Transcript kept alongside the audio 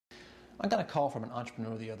I got a call from an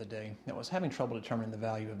entrepreneur the other day that was having trouble determining the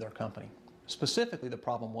value of their company. Specifically, the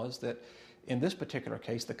problem was that in this particular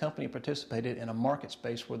case, the company participated in a market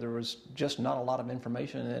space where there was just not a lot of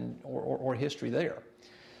information or history there.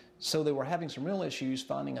 So they were having some real issues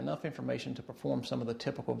finding enough information to perform some of the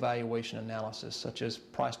typical valuation analysis, such as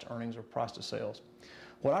price to earnings or price to sales.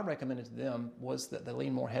 What I recommended to them was that they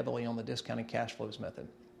lean more heavily on the discounted cash flows method.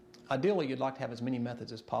 Ideally, you'd like to have as many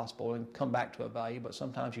methods as possible and come back to a value, but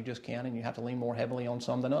sometimes you just can't and you have to lean more heavily on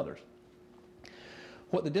some than others.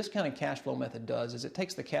 What the discounted cash flow method does is it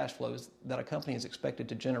takes the cash flows that a company is expected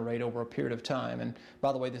to generate over a period of time, and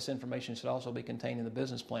by the way, this information should also be contained in the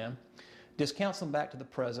business plan, discounts them back to the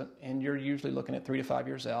present, and you're usually looking at 3 to 5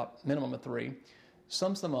 years out, minimum of 3,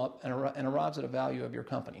 sums them up and arrives at a value of your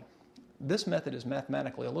company. This method is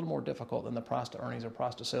mathematically a little more difficult than the price to earnings or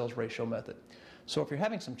price to sales ratio method. So if you're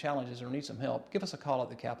having some challenges or need some help, give us a call at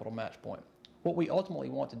the Capital MatchPoint. What we ultimately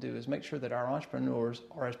want to do is make sure that our entrepreneurs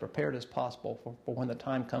are as prepared as possible for when the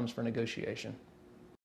time comes for negotiation.